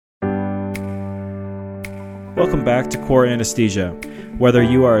Welcome back to Core Anesthesia. Whether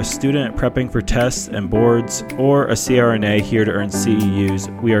you are a student prepping for tests and boards or a CRNA here to earn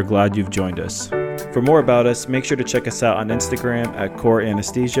CEUs, we are glad you've joined us. For more about us, make sure to check us out on Instagram at Core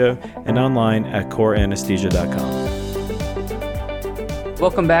Anesthesia and online at coreanesthesia.com.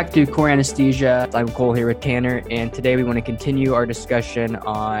 Welcome back to Core Anesthesia. I'm Cole here with Tanner, and today we want to continue our discussion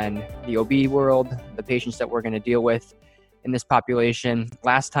on the OB world, the patients that we're going to deal with in this population.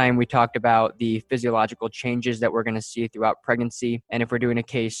 Last time we talked about the physiological changes that we're going to see throughout pregnancy. And if we're doing a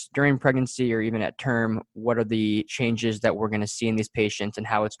case during pregnancy or even at term, what are the changes that we're going to see in these patients and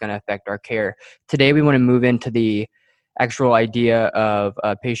how it's going to affect our care. Today, we want to move into the actual idea of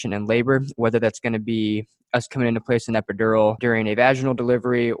a patient in labor, whether that's going to be us coming into place an epidural during a vaginal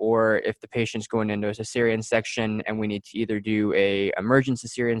delivery, or if the patient's going into a cesarean section and we need to either do a emergent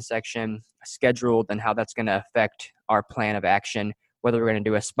cesarean section scheduled, and how that's going to affect our plan of action, whether we're going to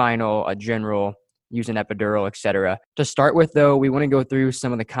do a spinal, a general, use an epidural, etc. To start with, though, we want to go through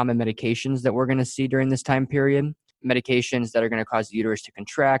some of the common medications that we're going to see during this time period. Medications that are going to cause the uterus to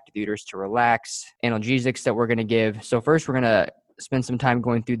contract, the uterus to relax, analgesics that we're going to give. So first, we're going to spend some time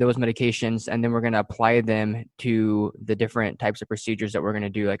going through those medications, and then we're going to apply them to the different types of procedures that we're going to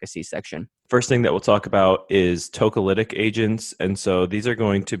do, like a C-section. First thing that we'll talk about is tocolytic agents. And so these are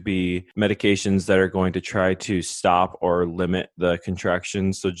going to be medications that are going to try to stop or limit the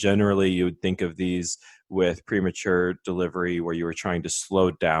contractions. So generally, you would think of these with premature delivery, where you were trying to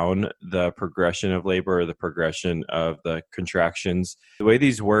slow down the progression of labor or the progression of the contractions. The way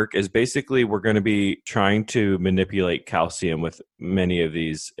these work is basically we're going to be trying to manipulate calcium with many of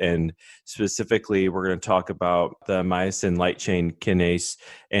these. And specifically, we're going to talk about the myosin light chain kinase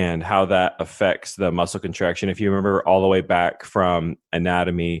and how that affects the muscle contraction. If you remember all the way back from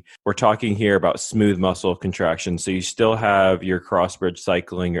anatomy, we're talking here about smooth muscle contraction. So you still have your cross-bridge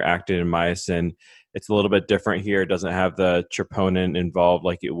cycling, your actin and myosin. It's a little bit different here. It doesn't have the troponin involved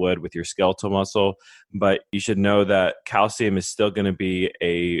like it would with your skeletal muscle, but you should know that calcium is still going to be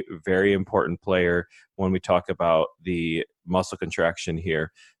a very important player when we talk about the muscle contraction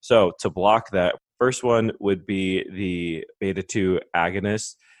here. So to block that, first one would be the beta-2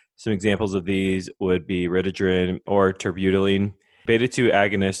 agonist. Some examples of these would be ritidrine or terbutaline. Beta-2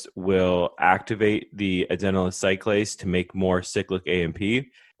 agonist will activate the adenylyl cyclase to make more cyclic AMP.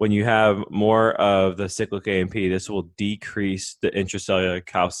 When you have more of the cyclic AMP, this will decrease the intracellular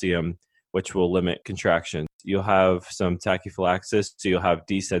calcium, which will limit contraction. You'll have some tachyphylaxis, so you'll have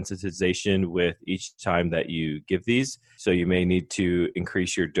desensitization with each time that you give these. So you may need to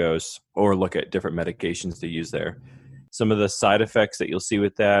increase your dose or look at different medications to use there. Some of the side effects that you'll see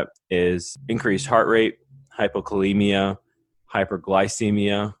with that is increased heart rate, hypokalemia,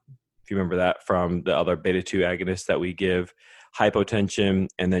 hyperglycemia, if you remember that from the other beta-2 agonists that we give, hypotension,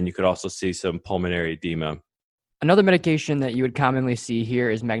 and then you could also see some pulmonary edema. Another medication that you would commonly see here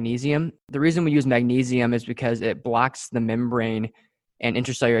is magnesium. The reason we use magnesium is because it blocks the membrane and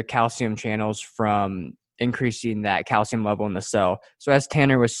intracellular calcium channels from increasing that calcium level in the cell. So as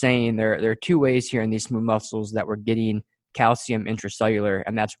Tanner was saying, there are two ways here in these smooth muscles that we're getting calcium intracellular,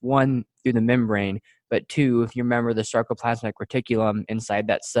 and that's one, through the membrane, but two, if you remember, the sarcoplasmic reticulum inside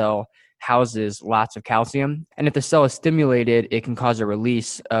that cell houses lots of calcium. And if the cell is stimulated, it can cause a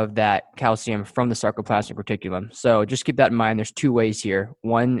release of that calcium from the sarcoplasmic reticulum. So just keep that in mind. There's two ways here.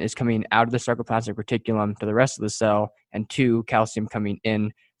 One is coming out of the sarcoplasmic reticulum to the rest of the cell, and two, calcium coming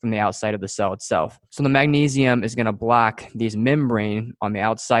in from the outside of the cell itself. So the magnesium is going to block these membrane on the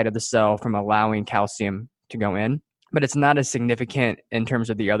outside of the cell from allowing calcium to go in. But it's not as significant in terms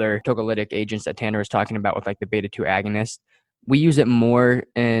of the other tocolytic agents that Tanner was talking about with like the beta-2 agonist. We use it more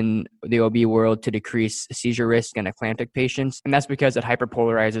in the OB world to decrease seizure risk in eclamptic patients, and that's because it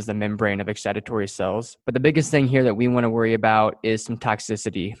hyperpolarizes the membrane of excitatory cells. But the biggest thing here that we want to worry about is some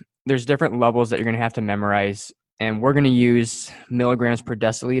toxicity. There's different levels that you're going to have to memorize, and we're going to use milligrams per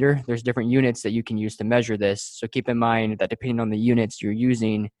deciliter. There's different units that you can use to measure this, so keep in mind that depending on the units you're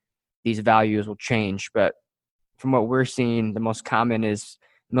using, these values will change. But from what we're seeing, the most common is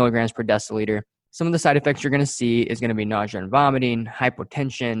milligrams per deciliter. Some of the side effects you're going to see is going to be nausea and vomiting,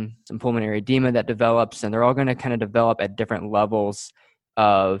 hypotension, some pulmonary edema that develops, and they're all going to kind of develop at different levels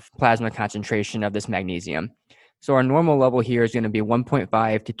of plasma concentration of this magnesium. So our normal level here is going to be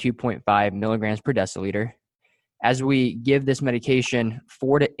 1.5 to 2.5 milligrams per deciliter. As we give this medication,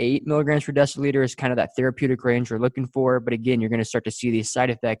 4 to 8 milligrams per deciliter is kind of that therapeutic range we're looking for. But again, you're going to start to see these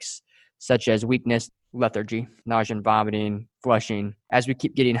side effects such as weakness, lethargy, nausea and vomiting, flushing. As we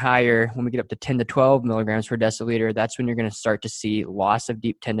keep getting higher, when we get up to 10 to 12 milligrams per deciliter, that's when you're going to start to see loss of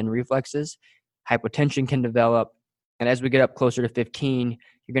deep tendon reflexes. Hypotension can develop, And as we get up closer to 15,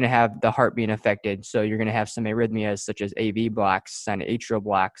 you're going to have the heart being affected. So you're going to have some arrhythmias such as AV blocks, sinus atrial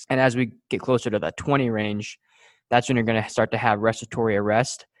blocks. And as we get closer to the 20 range, that's when you're going to start to have respiratory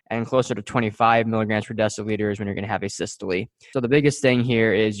arrest. And closer to 25 milligrams per deciliter is when you're going to have asystole. So the biggest thing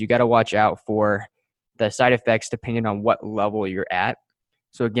here is you got to watch out for the side effects depending on what level you're at.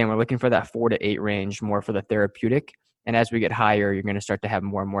 So again, we're looking for that 4 to 8 range more for the therapeutic. And as we get higher, you're going to start to have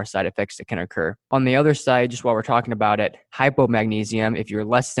more and more side effects that can occur. On the other side, just while we're talking about it, hypomagnesium, if you're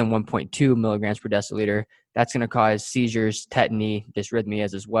less than 1.2 milligrams per deciliter, that's going to cause seizures, tetany,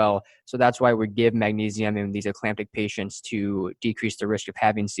 dysrhythmias as well. So that's why we give magnesium in these eclamptic patients to decrease the risk of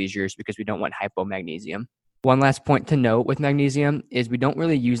having seizures, because we don't want hypomagnesium. One last point to note with magnesium is we don't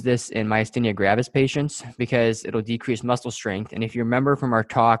really use this in myasthenia gravis patients because it'll decrease muscle strength. And if you remember from our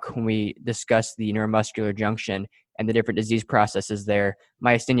talk when we discussed the neuromuscular junction and the different disease processes there,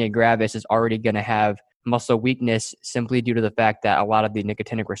 myasthenia gravis is already going to have muscle weakness simply due to the fact that a lot of the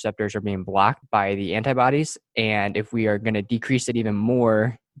nicotinic receptors are being blocked by the antibodies. And if we are going to decrease it even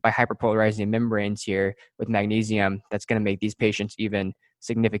more by hyperpolarizing membranes here with magnesium, that's going to make these patients even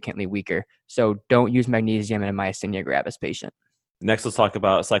significantly weaker. So don't use magnesium in a myasthenia gravis patient. Next, let's talk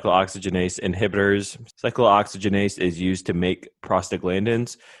about cyclooxygenase inhibitors. Cyclooxygenase is used to make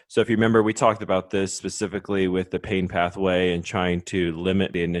prostaglandins. So if you remember, we talked about this specifically with the pain pathway and trying to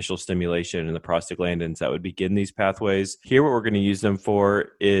limit the initial stimulation in the prostaglandins that would begin these pathways. Here, what we're going to use them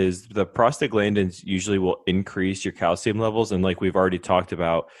for is the prostaglandins usually will increase your calcium levels. And like we've already talked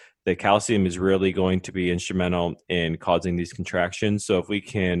about, the calcium is really going to be instrumental in causing these contractions. So if we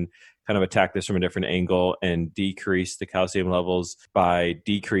can kind of attack this from a different angle and decrease the calcium levels by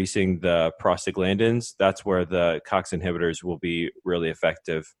decreasing the prostaglandins, that's where the COX inhibitors will be really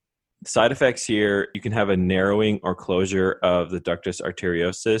effective. Side effects here, you can have a narrowing or closure of the ductus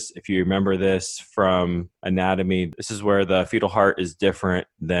arteriosus. If you remember this from anatomy, this is where the fetal heart is different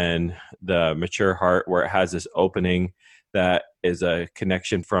than the mature heart, where it has this opening that is a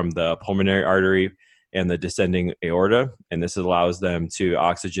connection from the pulmonary artery and the descending aorta. And this allows them to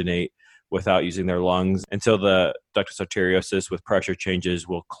oxygenate without using their lungs until the ductus arteriosus with pressure changes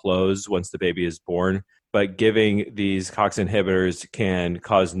will close once the baby is born. But giving these COX inhibitors can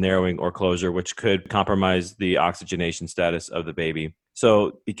cause narrowing or closure, which could compromise the oxygenation status of the baby.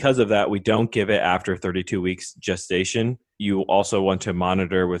 So because of that, we don't give it after 32 weeks gestation. You also want to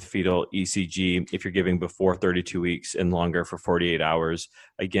monitor with fetal ECG if you're giving before 32 weeks and longer for 48 hours,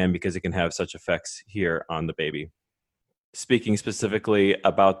 again, because it can have such effects here on the baby. Speaking specifically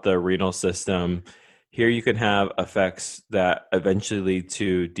about the renal system, here you can have effects that eventually lead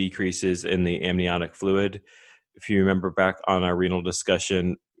to decreases in the amniotic fluid. If you remember back on our renal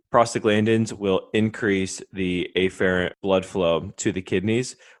discussion, prostaglandins will increase the afferent blood flow to the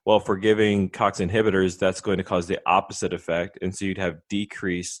kidneys. Well, if we're giving COX inhibitors, that's going to cause the opposite effect. And so you'd have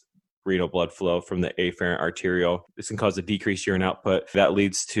decreased renal blood flow from the afferent arteriole. This can cause a decreased urine output. That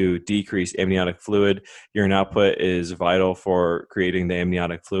leads to decreased amniotic fluid. Urine output is vital for creating the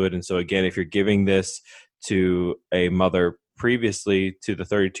amniotic fluid. And so again, if you're giving this to a mother previously to the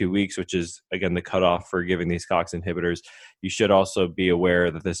 32 weeks, which is, again, the cutoff for giving these COX inhibitors, you should also be aware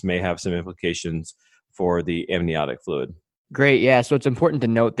that this may have some implications for the amniotic fluid. Great. Yeah. So it's important to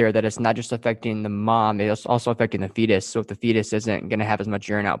note there that it's not just affecting the mom, it's also affecting the fetus. So if the fetus isn't going to have as much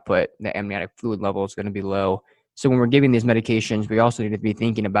urine output, the amniotic fluid level is going to be low. So when we're giving these medications, we also need to be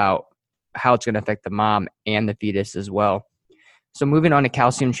thinking about how it's going to affect the mom and the fetus as well. So moving on to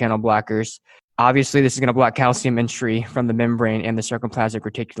calcium channel blockers, obviously this is going to block calcium entry from the membrane and the sarcoplasmic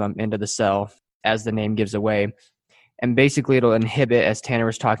reticulum into the cell, as the name gives away. And basically it'll inhibit, as Tanner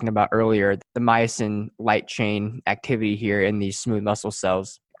was talking about earlier, the myosin light chain activity here in these smooth muscle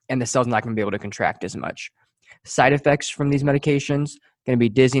cells, and the cell's not going to be able to contract as much. Side effects from these medications, going to be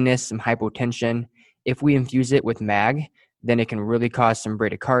dizziness, some hypotension. If we infuse it with MAG, then it can really cause some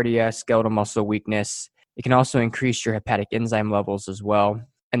bradycardia, skeletal muscle weakness. It can also increase your hepatic enzyme levels as well.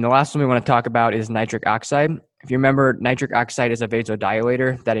 And the last one we want to talk about is nitric oxide. If you remember, nitric oxide is a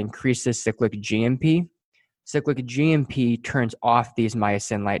vasodilator that increases cyclic GMP. Cyclic GMP turns off these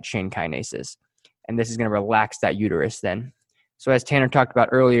myosin light chain kinases, and this is going to relax that uterus then. So as Tanner talked about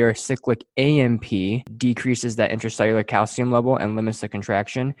earlier, cyclic AMP decreases that intracellular calcium level and limits the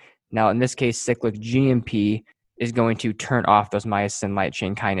contraction. Now, in this case, cyclic GMP is going to turn off those myosin light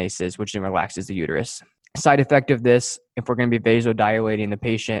chain kinases, which then relaxes the uterus. Side effect of this, if we're going to be vasodilating the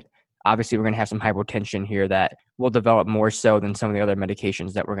patient, obviously we're going to have some hypotension here that will develop more so than some of the other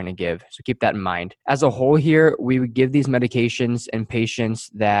medications that we're going to give. So keep that in mind. As a whole here, we would give these medications in patients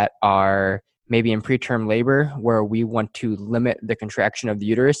that are maybe in preterm labor, where we want to limit the contraction of the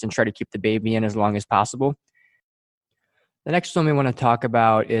uterus and try to keep the baby in as long as possible. The next one we want to talk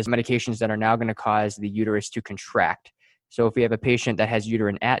about is medications that are now going to cause the uterus to contract. So if we have a patient that has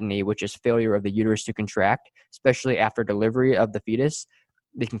uterine atony, which is failure of the uterus to contract, especially after delivery of the fetus,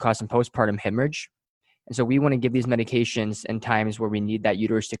 they can cause some postpartum hemorrhage. And so we want to give these medications in times where we need that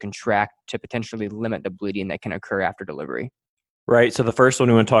uterus to contract to potentially limit the bleeding that can occur after delivery. Right. So the first one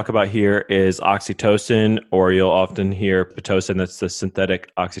we want to talk about here is oxytocin, or you'll often hear Pitocin. That's the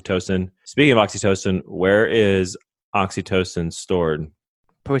synthetic oxytocin. Speaking of oxytocin, where is oxytocin stored?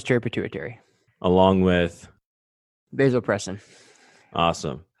 Posterior pituitary. Along with? Vasopressin.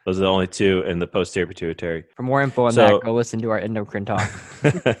 Awesome. Those are the only two in the posterior pituitary. For more info on that, go listen to our endocrine talk.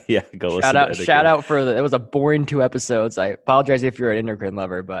 Yeah, go listen. Shout out for it was a boring 2 episodes. I apologize if you're an endocrine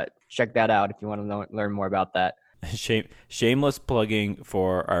lover, but check that out if you want to learn more about that. Shameless plugging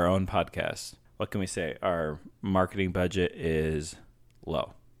for our own podcast. What can we say? Our marketing budget is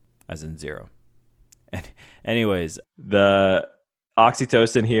low, as in zero. Anyways, the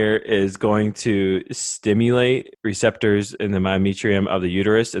oxytocin here is going to stimulate receptors in the myometrium of the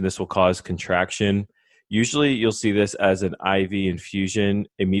uterus, and this will cause contraction. Usually you'll see this as an IV infusion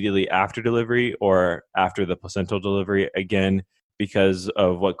immediately after delivery or after the placental delivery. Again, because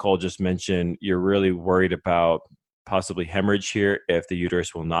of what Cole just mentioned, you're really worried about possibly hemorrhage here if the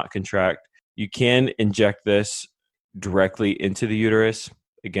uterus will not contract. You can inject this directly into the uterus.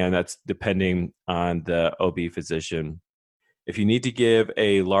 Again, that's depending on the OB physician. If you need to give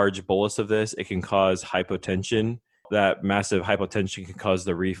a large bolus of this, it can cause hypotension. That massive hypotension can cause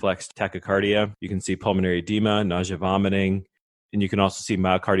the reflex tachycardia. You can see pulmonary edema, nausea, vomiting, and you can also see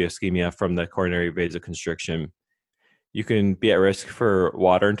myocardial ischemia from the coronary vasoconstriction. You can be at risk for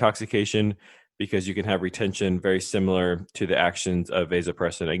water intoxication because you can have retention very similar to the actions of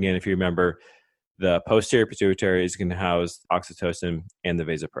vasopressin. Again, if you remember, the posterior pituitary is going to house oxytocin and the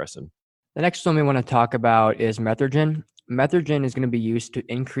vasopressin. The next one we want to talk about is Methergin. Methergin is going to be used to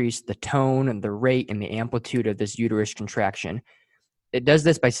increase the tone and the rate and the amplitude of this uterus contraction. It does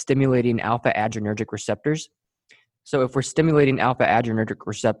this by stimulating alpha adrenergic receptors. So if we're stimulating alpha adrenergic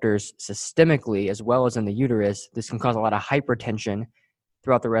receptors systemically as well as in the uterus, this can cause a lot of hypertension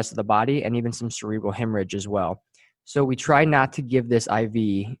throughout the rest of the body and even some cerebral hemorrhage as well. So we try not to give this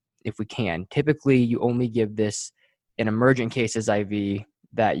IV if we can. Typically, you only give this in emergent cases IV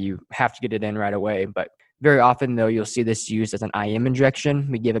that you have to get it in right away. But very often, though, you'll see this used as an IM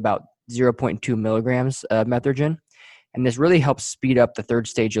injection. We give about 0.2 milligrams of Methergin. And this really helps speed up the third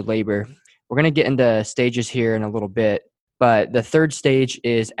stage of labor. We're going to get into stages here in a little bit, but the third stage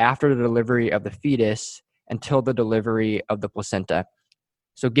is after the delivery of the fetus until the delivery of the placenta.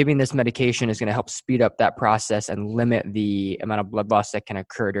 So giving this medication is going to help speed up that process and limit the amount of blood loss that can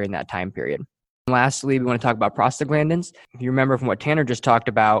occur during that time period. And lastly, we want to talk about prostaglandins. If you remember from what Tanner just talked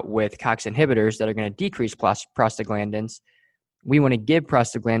about with COX inhibitors that are going to decrease prostaglandins, we want to give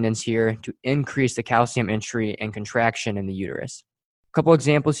prostaglandins here to increase the calcium entry and contraction in the uterus. A couple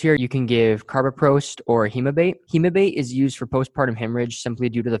examples here, you can give carboprost or Hemabate. Hemabate is used for postpartum hemorrhage simply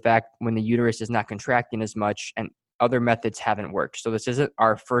due to the fact when the uterus is not contracting as much and other methods haven't worked. So this isn't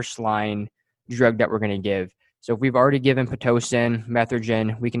our first line drug that we're going to give. So if we've already given Pitocin,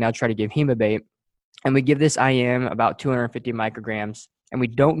 Methergin, we can now try to give Hemabate. And we give this IM about 250 micrograms. And we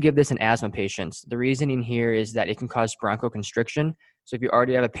don't give this in asthma patients. The reasoning here is that it can cause bronchoconstriction. So if you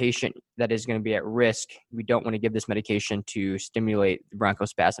already have a patient that is going to be at risk, we don't want to give this medication to stimulate the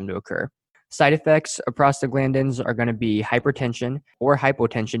bronchospasm to occur. Side effects of prostaglandins are going to be hypertension or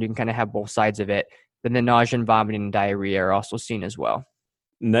hypotension. You can kind of have both sides of it. Then the nausea and vomiting and diarrhea are also seen as well.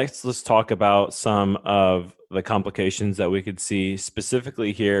 Next, let's talk about some of the complications that we could see.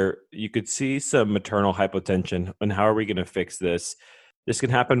 Specifically here, you could see some maternal hypotension. And how are we going to fix this? This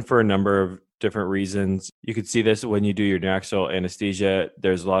can happen for a number of different reasons. You could see this when you do your neonatal anesthesia.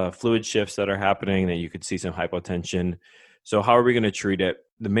 There's a lot of fluid shifts that are happening that you could see some hypotension. So how are we going to treat it?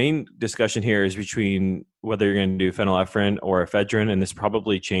 The main discussion here is between whether you're going to do phenylephrine or ephedrine, and this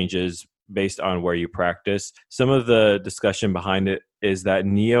probably changes based on where you practice. Some of the discussion behind it is that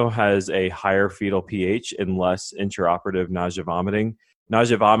Neo has a higher fetal pH and less intraoperative nausea vomiting.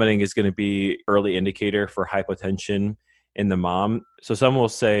 Nausea vomiting is going to be early indicator for hypotension in the mom. So some will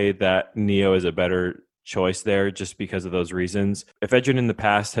say that Neo is a better choice there just because of those reasons. Ephedrine in the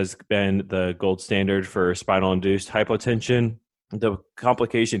past has been the gold standard for spinal induced hypotension. The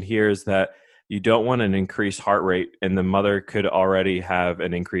complication here is that you don't want an increased heart rate, and the mother could already have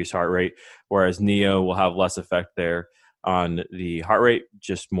an increased heart rate, whereas Neo will have less effect there on the heart rate,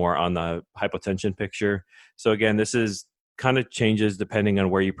 just more on the hypotension picture. So again, this is kind of changes depending on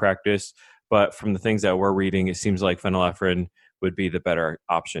where you practice, but from the things that we're reading, it seems like phenylephrine would be the better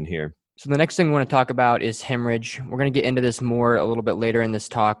option here. So the next thing we want to talk about is hemorrhage. We're going to get into this more a little bit later in this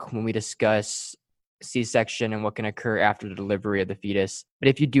talk when we discuss C-section and what can occur after the delivery of the fetus. But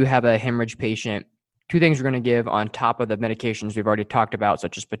if you do have a hemorrhage patient, two things we're going to give on top of the medications we've already talked about,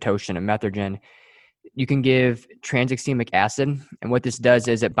 such as Pitocin and Methergin. You can give tranexamic acid, and what this does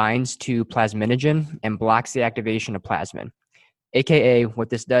is it binds to plasminogen and blocks the activation of plasmin. AKA, what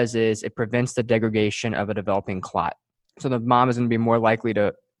this does is it prevents the degradation of a developing clot. So the mom is going to be more likely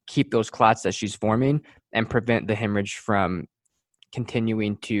to keep those clots that she's forming and prevent the hemorrhage from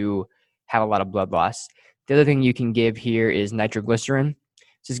continuing to have a lot of blood loss. The other thing you can give here is nitroglycerin.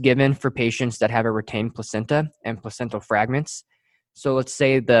 This is given for patients that have a retained placenta and placental fragments. So let's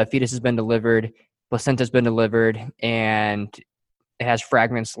say the fetus has been delivered, placenta has been delivered, and it has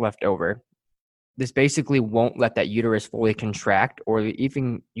fragments left over. This basically won't let that uterus fully contract, or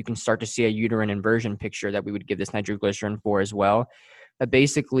even you can start to see a uterine inversion picture that we would give this nitroglycerin for as well. But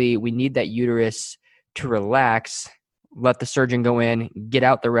basically, we need that uterus to relax, let the surgeon go in, get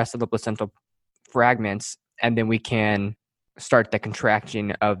out the rest of the placental fragments, and then we can start the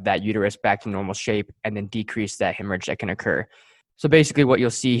contraction of that uterus back to normal shape and then decrease that hemorrhage that can occur. So basically what you'll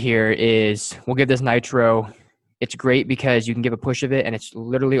see here is we'll give this nitro. It's great because you can give a push of it and it's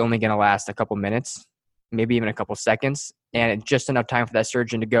literally only going to last a couple minutes, maybe even a couple seconds, and just enough time for that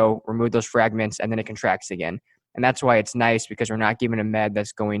surgeon to go remove those fragments and then it contracts again. And that's why it's nice, because we're not giving a med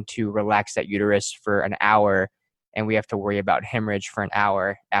that's going to relax that uterus for an hour and we have to worry about hemorrhage for an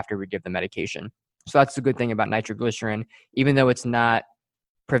hour after we give the medication. So that's the good thing about nitroglycerin. Even though it's not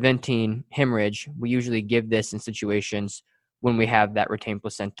preventing hemorrhage, we usually give this in situations when we have that retained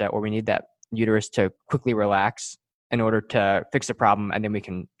placenta or we need that uterus to quickly relax in order to fix the problem, and then we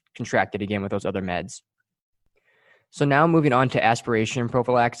can contract it again with those other meds. So now moving on to aspiration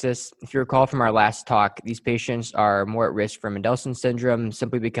prophylaxis. If you recall from our last talk, these patients are more at risk for Mendelssohn syndrome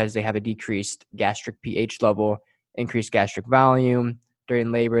simply because they have a decreased gastric pH level, increased gastric volume.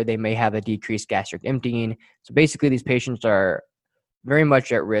 During labor, they may have a decreased gastric emptying. So basically, these patients are very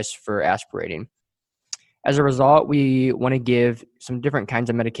much at risk for aspirating. As a result, we want to give some different kinds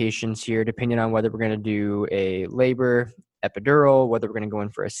of medications here, depending on whether we're going to do a labor, epidural, whether we're going to go in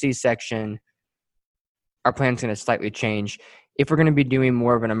for a C-section. Our plan's going to slightly change. If we're going to be doing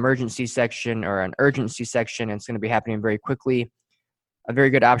more of an emergency section or an urgent C-section, and it's going to be happening very quickly, a very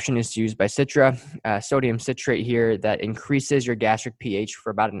good option is to use Bicitra, sodium citrate here that increases your gastric pH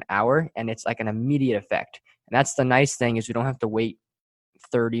for about an hour, and it's like an immediate effect. And that's the nice thing, is we don't have to wait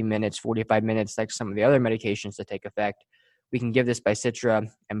 30 minutes, 45 minutes like some of the other medications to take effect. We can give this Bicitra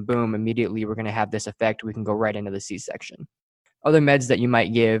and boom, immediately we're going to have this effect. We can go right into the C-section. Other meds that you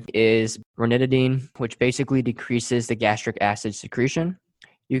might give is ranitidine, which basically decreases the gastric acid secretion.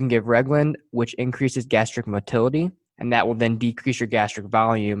 You can give Reglan, which increases gastric motility, and that will then decrease your gastric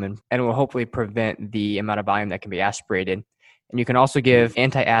volume and will hopefully prevent the amount of volume that can be aspirated. And you can also give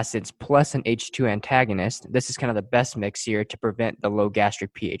antacids plus an H2 antagonist. This is kind of the best mix here to prevent the low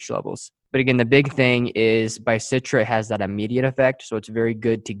gastric pH levels. But again, the big thing is Bicitra has that immediate effect, so it's very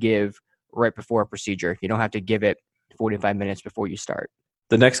good to give right before a procedure. You don't have to give it 45 minutes before you start.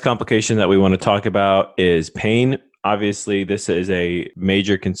 The next complication that we want to talk about is pain. Obviously, this is a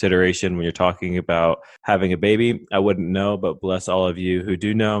major consideration when you're talking about having a baby. I wouldn't know, but bless all of you who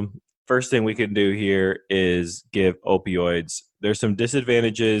do know. First thing we can do here is give opioids. There's some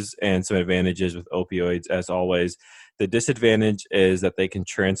disadvantages and some advantages with opioids, as always. The disadvantage is that they can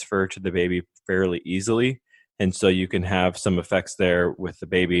transfer to the baby fairly easily. And so you can have some effects there with the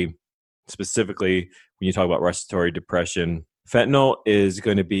baby, specifically when you talk about respiratory depression. Fentanyl is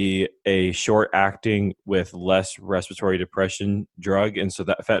going to be a short-acting with less respiratory depression drug, and so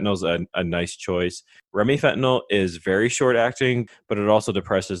that fentanyl is a nice choice. Remifentanil is very short-acting, but it also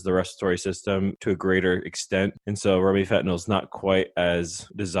depresses the respiratory system to a greater extent, and so remifentanil is not quite as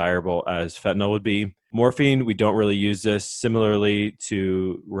desirable as fentanyl would be. Morphine, we don't really use this similarly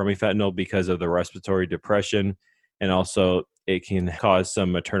to remifentanil because of the respiratory depression, and also it can cause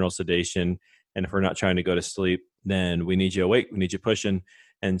some maternal sedation, and if we're not trying to go to sleep, then we need you awake, we need you pushing.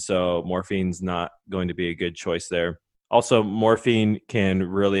 And so morphine's not going to be a good choice there. Also, morphine can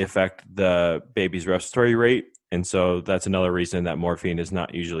really affect the baby's respiratory rate. And so that's another reason that morphine is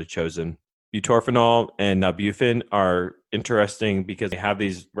not usually chosen. Butorphanol and nalbuphine are interesting because they have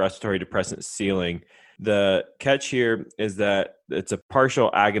these respiratory depressant ceiling. The catch here is that it's a partial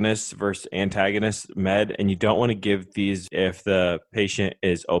agonist versus antagonist med, and you don't want to give these if the patient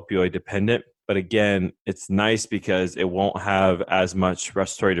is opioid dependent. But again, it's nice because it won't have as much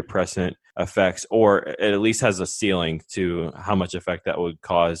respiratory depressant effects, or it at least has a ceiling to how much effect that would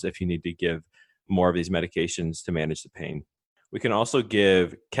cause if you need to give more of these medications to manage the pain. We can also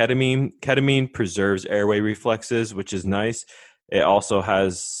give ketamine. Ketamine preserves airway reflexes, which is nice. It also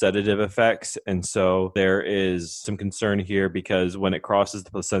has sedative effects. And so there is some concern here because when it crosses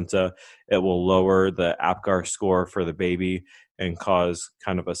the placenta, it will lower the APGAR score for the baby and cause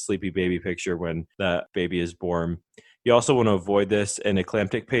kind of a sleepy baby picture when that baby is born. You also want to avoid this in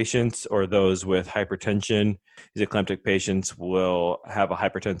eclamptic patients or those with hypertension. These eclamptic patients will have a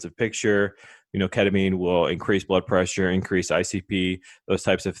hypertensive picture. Ketamine will increase blood pressure, increase ICP, those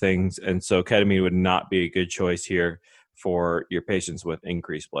types of things. And so ketamine would not be a good choice here for your patients with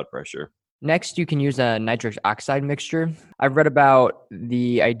increased blood pressure. Next, you can use a nitric oxide mixture. I've read about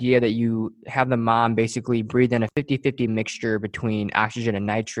the idea that you have the mom basically breathe in a 50-50 mixture between oxygen and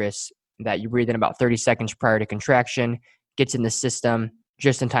nitrous that you breathe in about 30 seconds prior to contraction, gets in the system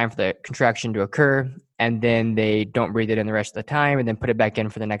just in time for the contraction to occur, and then they don't breathe it in the rest of the time and then put it back in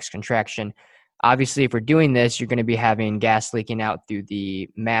for the next contraction. Obviously, if we're doing this, you're going to be having gas leaking out through the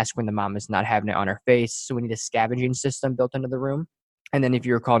mask when the mom is not having it on her face. So we need a scavenging system built into the room. And then if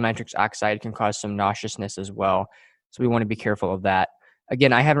you recall, nitric oxide can cause some nauseousness as well. So we want to be careful of that.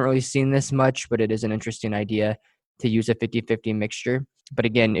 Again, I haven't really seen this much, but it is an interesting idea to use a 50-50 mixture. But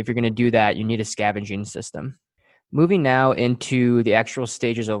again, if you're going to do that, you need a scavenging system. Moving now into the actual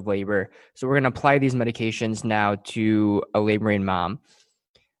stages of labor. So we're going to apply these medications now to a laboring mom.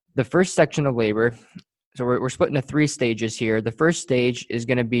 The first section of labor, so we're split into 3 stages here. The first stage is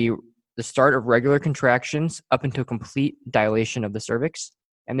going to be the start of regular contractions up until complete dilation of the cervix.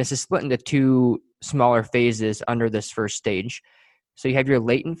 And this is split into 2 smaller phases under this first stage. So you have your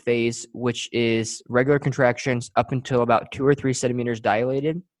latent phase, which is regular contractions up until about 2 or 3 centimeters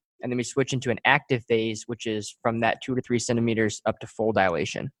dilated. And then we switch into an active phase, which is from that 2 to 3 centimeters up to full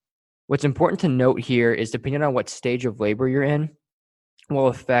dilation. What's important to note here is depending on what stage of labor you're in, will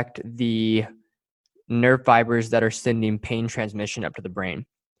affect the nerve fibers that are sending pain transmission up to the brain.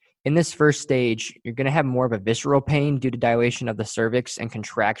 In this first stage, you're going to have more of a visceral pain due to dilation of the cervix and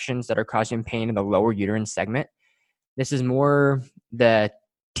contractions that are causing pain in the lower uterine segment. This is more the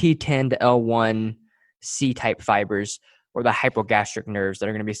T10 to L1 C-type fibers or the hypogastric nerves that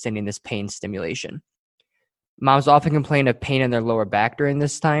are going to be sending this pain stimulation. Moms often complain of pain in their lower back during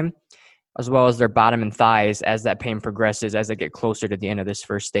this time, as well as their bottom and thighs as that pain progresses as they get closer to the end of this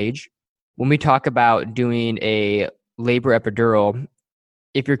first stage. When we talk about doing a labor epidural,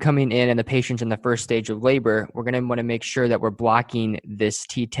 if you're coming in and the patient's in the first stage of labor, we're going to want to make sure that we're blocking this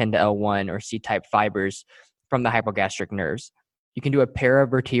T10 to L1 or C-type fibers from the hypogastric nerves. You can do a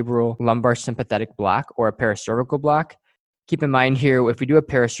paravertebral lumbar sympathetic block or a paracervical block. Keep in mind here, if we do a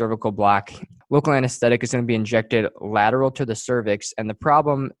paracervical block, local anesthetic is going to be injected lateral to the cervix, and the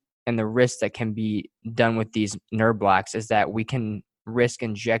problem and the risk that can be done with these nerve blocks is that we can risk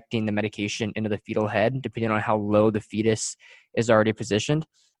injecting the medication into the fetal head, depending on how low the fetus is already positioned,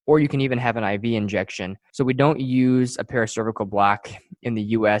 or you can even have an IV injection. So we don't use a paracervical block in the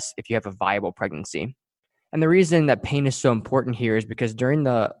US if you have a viable pregnancy. And the reason that pain is so important here is because during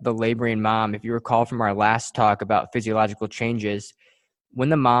the laboring mom, if you recall from our last talk about physiological changes, when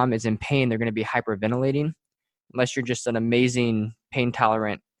the mom is in pain, they're going to be hyperventilating, unless you're just an amazing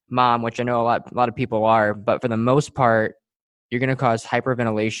pain-tolerant mom, which I know a lot of people are, but for the most part, you're going to cause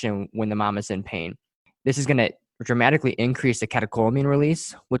hyperventilation when the mom is in pain. This is going to dramatically increase the catecholamine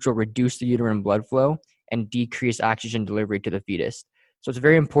release, which will reduce the uterine blood flow and decrease oxygen delivery to the fetus. So it's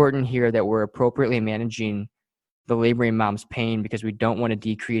very important here that we're appropriately managing the laboring mom's pain because we don't want to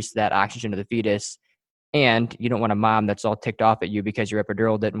decrease that oxygen to the fetus. And you don't want a mom that's all ticked off at you because your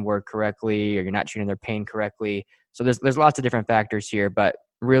epidural didn't work correctly or you're not treating their pain correctly. So there's lots of different factors here, but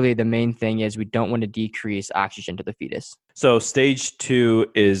really the main thing is we don't want to decrease oxygen to the fetus. So stage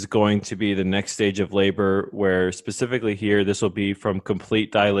 2 is going to be the next stage of labor, where specifically here, this will be from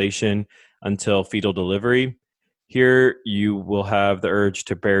complete dilation until fetal delivery. Here you will have the urge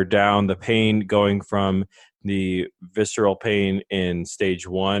to bear down. The pain going from the visceral pain in stage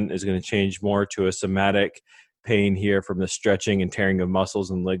 1 is going to change more to a somatic pain here from the stretching and tearing of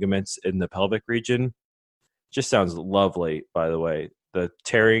muscles and ligaments in the pelvic region. Just sounds lovely, by the way. The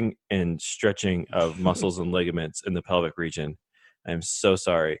tearing and stretching of muscles and ligaments in the pelvic region. I'm so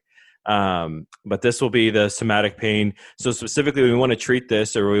sorry. But this will be the somatic pain. So specifically, we want to treat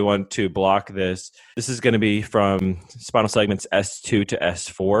this or we want to block this. This is going to be from spinal segments S2 to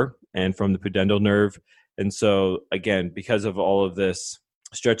S4 and from the pudendal nerve. And so again, because of all of this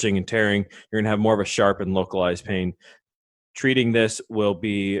stretching and tearing, you're going to have more of a sharp and localized pain. Treating this will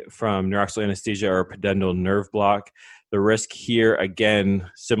be from neuroxyl anesthesia or pudendal nerve block. The risk here,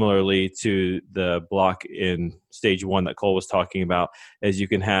 again, similarly to the block in stage 1 that Cole was talking about, is you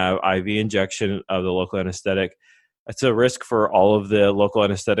can have IV injection of the local anesthetic It's a risk for all of the local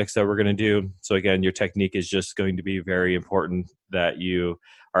anesthetics that we're going to do. So again, your technique is just going to be very important, that you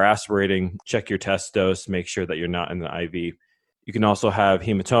are aspirating, check your test dose, make sure that you're not in the IV. You can also have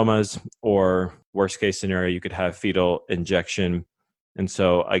hematomas, or worst case scenario, you could have fetal injection. And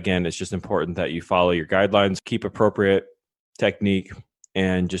so again, it's just important that you follow your guidelines, keep appropriate technique,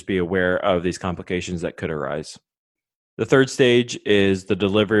 and just be aware of these complications that could arise. The third stage is the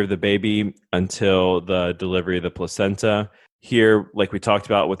delivery of the baby until the delivery of the placenta. Here, like we talked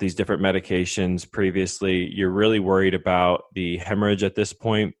about with these different medications previously, you're really worried about the hemorrhage at this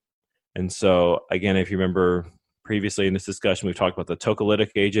point. And so again, if you remember previously in this discussion, we've talked about the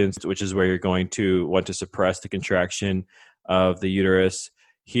tocolytic agents, which is where you're going to want to suppress the contraction of the uterus.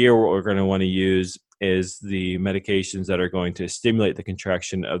 Here, what we're going to want to use is the medications that are going to stimulate the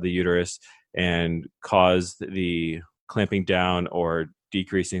contraction of the uterus and cause the clamping down or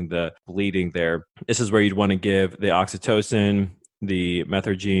decreasing the bleeding there. This is where you'd want to give the oxytocin, the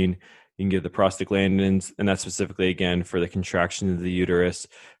methergine, you can give the prostaglandins, and that's specifically, again, for the contraction of the uterus.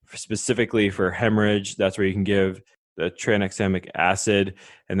 Specifically for hemorrhage, that's where you can give the tranexamic acid,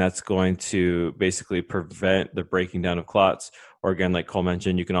 and that's going to basically prevent the breaking down of clots. Or again, like Cole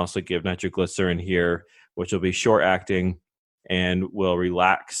mentioned, you can also give nitroglycerin here, which will be short acting and will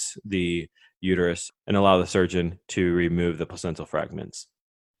relax the uterus and allow the surgeon to remove the placental fragments.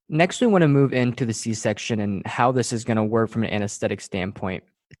 Next, we want to move into the C-section and how this is going to work from an anesthetic standpoint.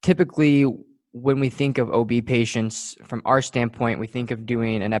 Typically, when we think of OB patients, from our standpoint, we think of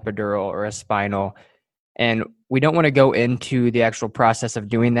doing an epidural or a spinal, and we don't want to go into the actual process of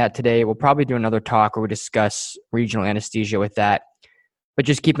doing that today. We'll probably do another talk where we discuss regional anesthesia with that. But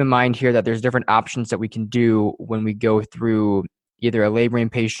just keep in mind here that there's different options that we can do when we go through either a laboring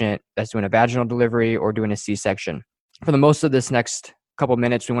patient that's doing a vaginal delivery or doing a C-section. For the most of this next couple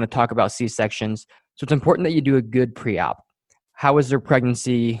minutes, we want to talk about C-sections. So it's important that you do a good pre-op. How was their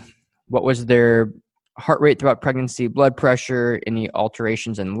pregnancy? What was their heart rate throughout pregnancy, blood pressure, any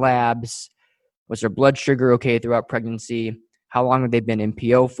alterations in labs? Was their blood sugar okay throughout pregnancy? How long have they been in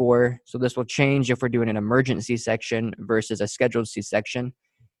PO for? So this will change if we're doing an emergent C-section versus a scheduled C-section.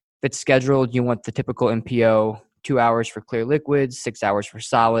 If it's scheduled, you want the typical MPO, 2 hours for clear liquids, 6 hours for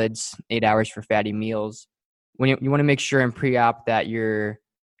solids, 8 hours for fatty meals. When you want to make sure in pre-op that you're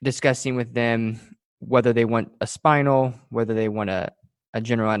discussing with them whether they want a spinal, whether they want a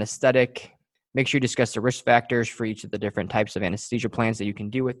general anesthetic. Make sure you discuss the risk factors for each of the different types of anesthesia plans that you can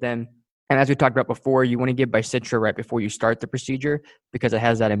do with them. And as we talked about before, you want to give Bicitra right before you start the procedure because it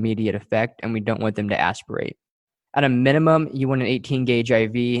has that immediate effect, and we don't want them to aspirate. At a minimum, you want an 18-gauge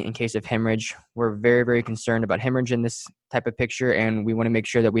IV in case of hemorrhage. We're very, very concerned about hemorrhage in this type of picture, and we want to make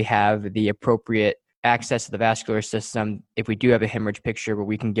sure that we have the appropriate access to the vascular system if we do have a hemorrhage picture where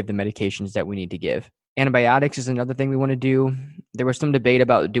we can give the medications that we need to give. Antibiotics is another thing we want to do. There was some debate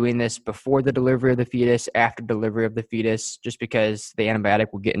about doing this before the delivery of the fetus, after delivery of the fetus, just because the antibiotic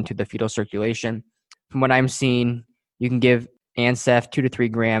will get into the fetal circulation. From what I'm seeing, you can give Ancef 2 to 3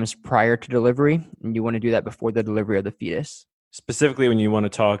 grams prior to delivery, and you want to do that before the delivery of the fetus. Specifically, when you want to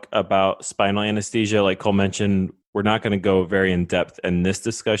talk about spinal anesthesia, like Cole mentioned, we're not going to go very in depth in this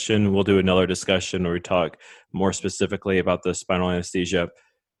discussion. We'll do another discussion where we talk more specifically about the spinal anesthesia.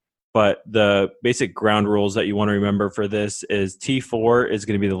 But the basic ground rules that you want to remember for this is T4 is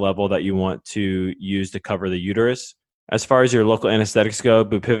going to be the level that you want to use to cover the uterus. As far as your local anesthetics go,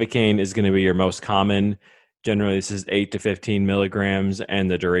 bupivacaine is going to be your most common. Generally, this is 8 to 15 milligrams,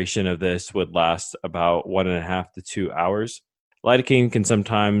 and the duration of this would last about 1.5 to 2 hours. Lidocaine can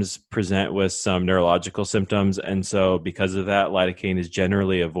sometimes present with some neurological symptoms, and so because of that, lidocaine is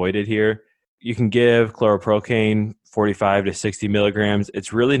generally avoided here. You can give chloroprocaine 45 to 60 milligrams.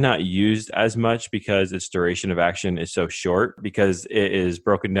 It's really not used as much because its duration of action is so short because it is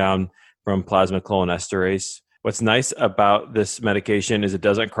broken down from plasma cholinesterase. What's nice about this medication is it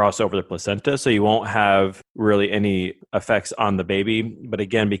doesn't cross over the placenta, so you won't have really any effects on the baby. But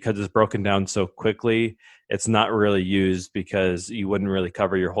again, because it's broken down so quickly, it's not really used because you wouldn't really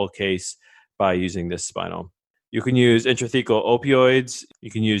cover your whole case by using this spinal. You can use intrathecal opioids. You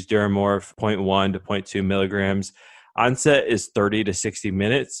can use Duramorph 0.1 to 0.2 milligrams. Onset is 30 to 60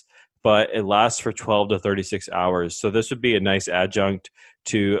 minutes, but it lasts for 12 to 36 hours. So this would be a nice adjunct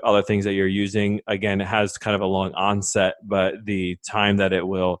to other things that you're using. Again, it has kind of a long onset, but the time that it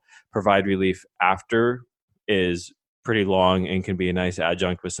will provide relief after is pretty long and can be a nice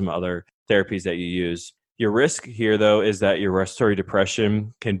adjunct with some other therapies that you use. Your risk here, though, is that your respiratory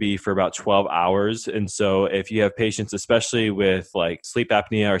depression can be for about 12 hours. And so if you have patients, especially with like sleep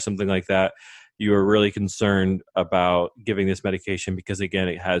apnea or something like that, you are really concerned about giving this medication because, again,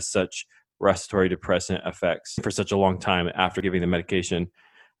 it has such respiratory depressant effects for such a long time after giving the medication,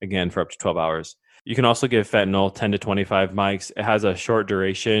 again, for up to 12 hours. You can also give fentanyl 10 to 25 mics. It has a short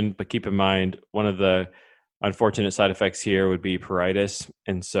duration, but keep in mind, one of the unfortunate side effects here would be pruritus.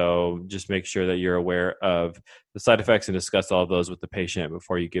 And so just make sure that you're aware of the side effects and discuss all of those with the patient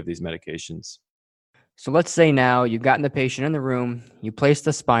before you give these medications. So let's say now you've gotten the patient in the room, you place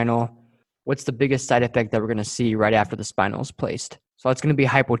the spinal. What's the biggest side effect that we're going to see right after the spinal is placed? So that's going to be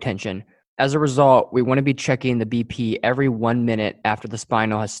hypotension. As a result, we want to be checking the BP every 1 minute after the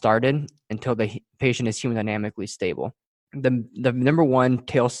spinal has started until the patient is hemodynamically stable. The number one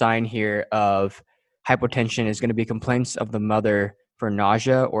tail sign here of hypotension is going to be complaints of the mother for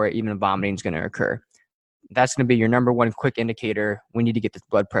nausea or even vomiting is going to occur. That's going to be your number one quick indicator. We need to get this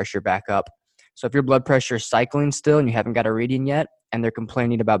blood pressure back up. So if your blood pressure is cycling still and you haven't got a reading yet and they're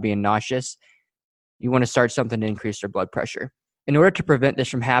complaining about being nauseous, you want to start something to increase their blood pressure. In order to prevent this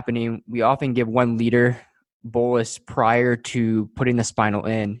from happening, we often give 1 liter bolus prior to putting the spinal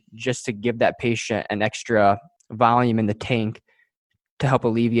in, just to give that patient an extra volume in the tank to help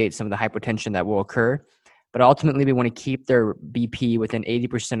alleviate some of the hypotension that will occur. But ultimately, we want to keep their BP within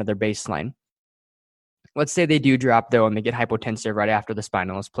 80% of their baseline. Let's say they do drop, though, and they get hypotensive right after the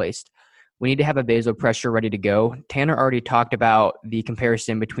spinal is placed. We need to have a vasopressor ready to go. Tanner already talked about the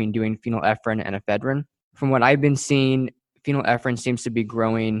comparison between doing phenylephrine and ephedrine. From what I've been seeing, phenylephrine seems to be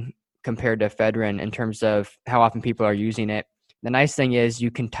growing compared to ephedrine in terms of how often people are using it. The nice thing is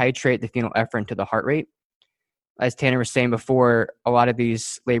you can titrate the phenylephrine to the heart rate. As Tanner was saying before, a lot of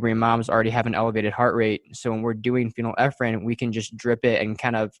these laboring moms already have an elevated heart rate. So when we're doing phenylephrine, we can just drip it and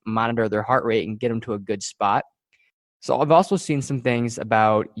kind of monitor their heart rate and get them to a good spot. So I've also seen some things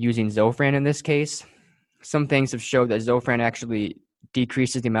about using Zofran in this case. Some things have showed that Zofran actually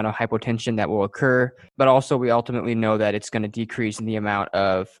decreases the amount of hypotension that will occur, but also we ultimately know that it's going to decrease in the amount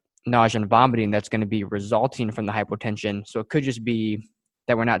of nausea and vomiting that's going to be resulting from the hypotension. So it could just be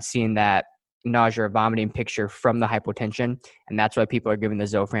that we're not seeing that nausea or vomiting picture from the hypotension, and that's why people are giving the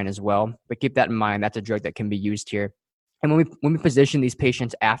Zofran as well. But keep that in mind, that's a drug that can be used here. And when we position these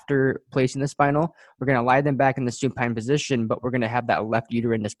patients after placing the spinal, we're going to lie them back in the supine position, but we're going to have that left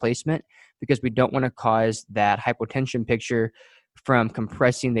uterine displacement because we don't want to cause that hypotension picture from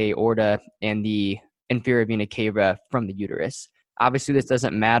compressing the aorta and the inferior vena cava from the uterus. Obviously, this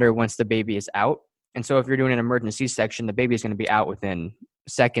doesn't matter once the baby is out. And so if you're doing an emergency C-section, the baby is going to be out within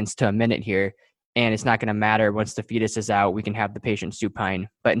seconds to a minute here. And it's not going to matter once the fetus is out, we can have the patient supine.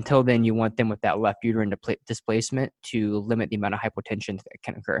 But until then, you want them with that left uterine displacement to limit the amount of hypotension that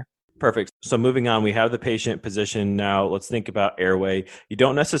can occur. Perfect. So moving on, we have the patient positioned now. Let's think about airway. You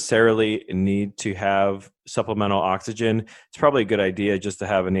don't necessarily need to have supplemental oxygen. It's probably a good idea just to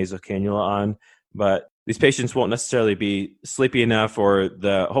have a nasal cannula on, but these patients won't necessarily be sleepy enough, or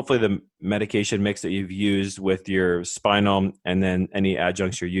hopefully the medication mix that you've used with your spinal and then any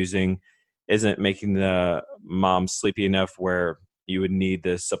adjuncts you're using isn't making the mom sleepy enough where you would need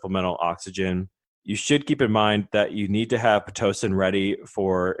this supplemental oxygen. You should keep in mind that you need to have Pitocin ready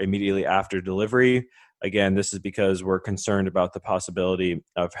for immediately after delivery. Again, this is because we're concerned about the possibility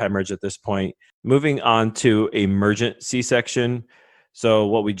of hemorrhage at this point. Moving on to emergent C-section. So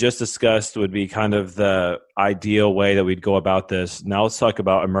what we just discussed would be kind of the ideal way that we'd go about this. Now let's talk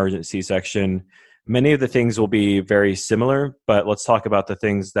about emergent C-section. Many of the things will be very similar, but let's talk about the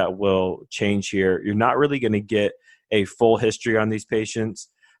things that will change here. You're not really going to get a full history on these patients.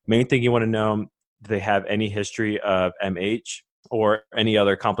 Main thing you want to know, do they have any history of MH or any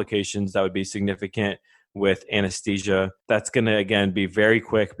other complications that would be significant with anesthesia? That's going to, again, be very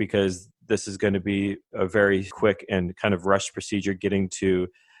quick because this is going to be a very quick and kind of rushed procedure getting to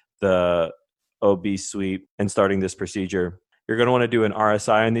the OB suite and starting this procedure. You're going to want to do an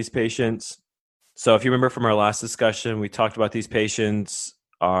RSI on these patients. So if you remember from our last discussion, we talked about these patients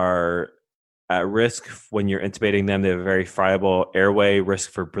are at risk when you're intubating them. They have a very friable airway,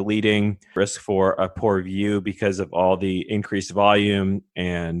 risk for bleeding, risk for a poor view because of all the increased volume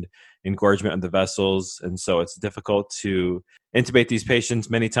and engorgement of the vessels. And so it's difficult to intubate these patients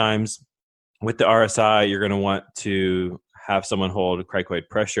many times. With the RSI, you're going to want to have someone hold cricoid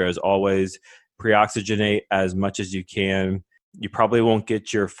pressure as always, pre-oxygenate as much as you can. You probably won't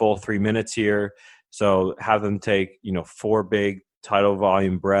get your full 3 minutes here. So have them take, 4 big tidal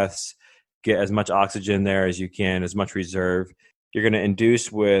volume breaths, get as much oxygen there as you can, as much reserve. You're going to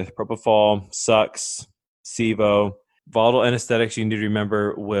induce with propofol, Sux, Sevo. Volatile anesthetics, you need to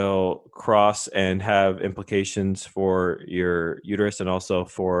remember, will cross and have implications for your uterus and also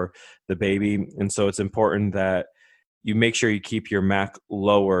for the baby. And so it's important that you make sure you keep your MAC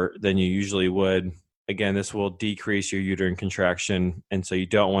lower than you usually would. Again, this will decrease your uterine contraction. And so you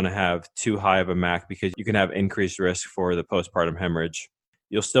don't want to have too high of a MAC because you can have increased risk for the postpartum hemorrhage.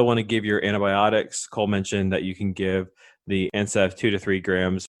 You'll still want to give your antibiotics. Cole mentioned that you can give the NSAID 2 to 3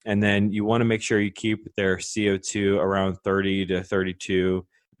 grams. And then you want to make sure you keep their CO2 around 30 to 32.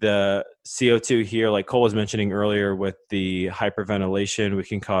 The CO2 here, like Cole was mentioning earlier with the hyperventilation, we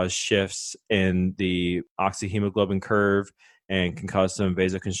can cause shifts in the oxyhemoglobin curve and can cause some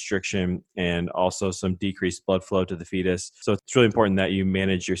vasoconstriction and also some decreased blood flow to the fetus. So it's really important that you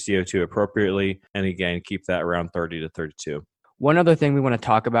manage your CO2 appropriately. And again, keep that around 30 to 32. One other thing we want to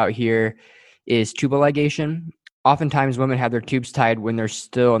talk about here is tubal ligation. Oftentimes women have their tubes tied when they're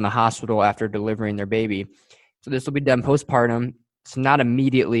still in the hospital after delivering their baby. So this will be done postpartum. So not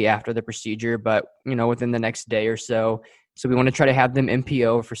immediately after the procedure, but within the next day or so. So we want to try to have them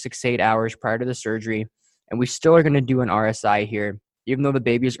NPO for 6 to 8 hours prior to the surgery. And we still are going to do an RSI here. Even though the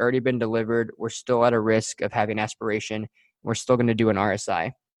baby has already been delivered, we're still at a risk of having aspiration. We're still going to do an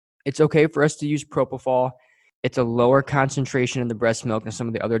RSI. It's okay for us to use propofol. It's a lower concentration in the breast milk than some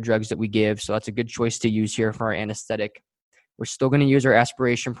of the other drugs that we give. So that's a good choice to use here for our anesthetic. We're still going to use our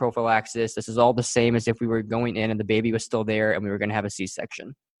aspiration prophylaxis. This is all the same as if we were going in and the baby was still there and we were going to have a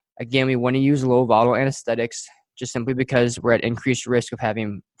C-section. Again, we want to use low volatile anesthetics just simply because we're at increased risk of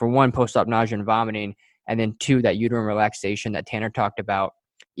having, for one, post-op nausea and vomiting, and then two, that uterine relaxation that Tanner talked about.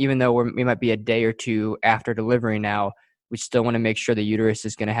 Even though we might be a day or two after delivery now, we still want to make sure the uterus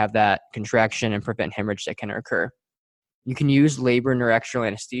is going to have that contraction and prevent hemorrhage that can occur. You can use labor neuroexternal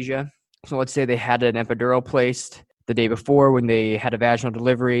anesthesia. So let's say they had an epidural placed the day before when they had a vaginal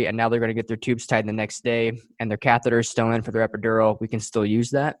delivery, and now they're going to get their tubes tied the next day, and their catheter is still in for their epidural. We can still use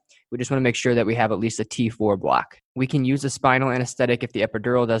that. We just want to make sure that we have at least a T4 block. We can use a spinal anesthetic if the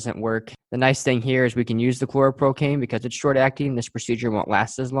epidural doesn't work. The nice thing here is we can use the chloroprocaine because it's short-acting. This procedure won't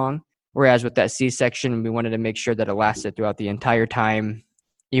last as long. Whereas with that C-section, we wanted to make sure that it lasted throughout the entire time.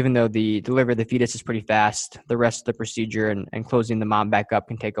 Even though the delivery of the fetus is pretty fast, the rest of the procedure and closing the mom back up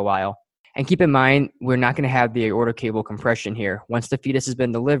can take a while. And keep in mind, we're not going to have the aortic cable compression here. Once the fetus has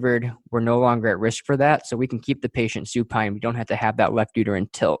been delivered, we're no longer at risk for that, so we can keep the patient supine. We don't have to have that left uterine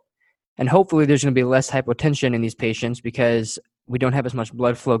tilt. And hopefully there's going to be less hypotension in these patients because we don't have as much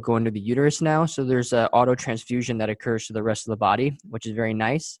blood flow going to the uterus now, so there's an auto transfusion that occurs to the rest of the body, which is very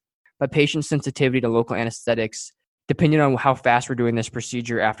nice. But patient sensitivity to local anesthetics, depending on how fast we're doing this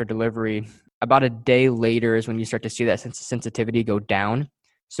procedure after delivery, about a day later is when you start to see that sensitivity go down.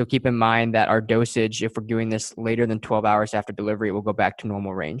 So keep in mind that our dosage, if we're doing this later than 12 hours after delivery, it will go back to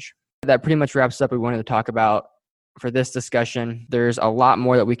normal range. That pretty much wraps up what we wanted to talk about for this discussion. There's a lot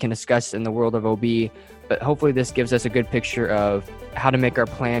more that we can discuss in the world of OB, but hopefully this gives us a good picture of how to make our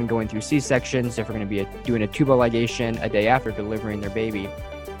plan going through C-sections, if we're going to be doing a tubal ligation a day after delivering their baby,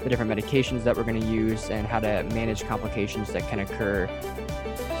 the different medications that we're going to use, and how to manage complications that can occur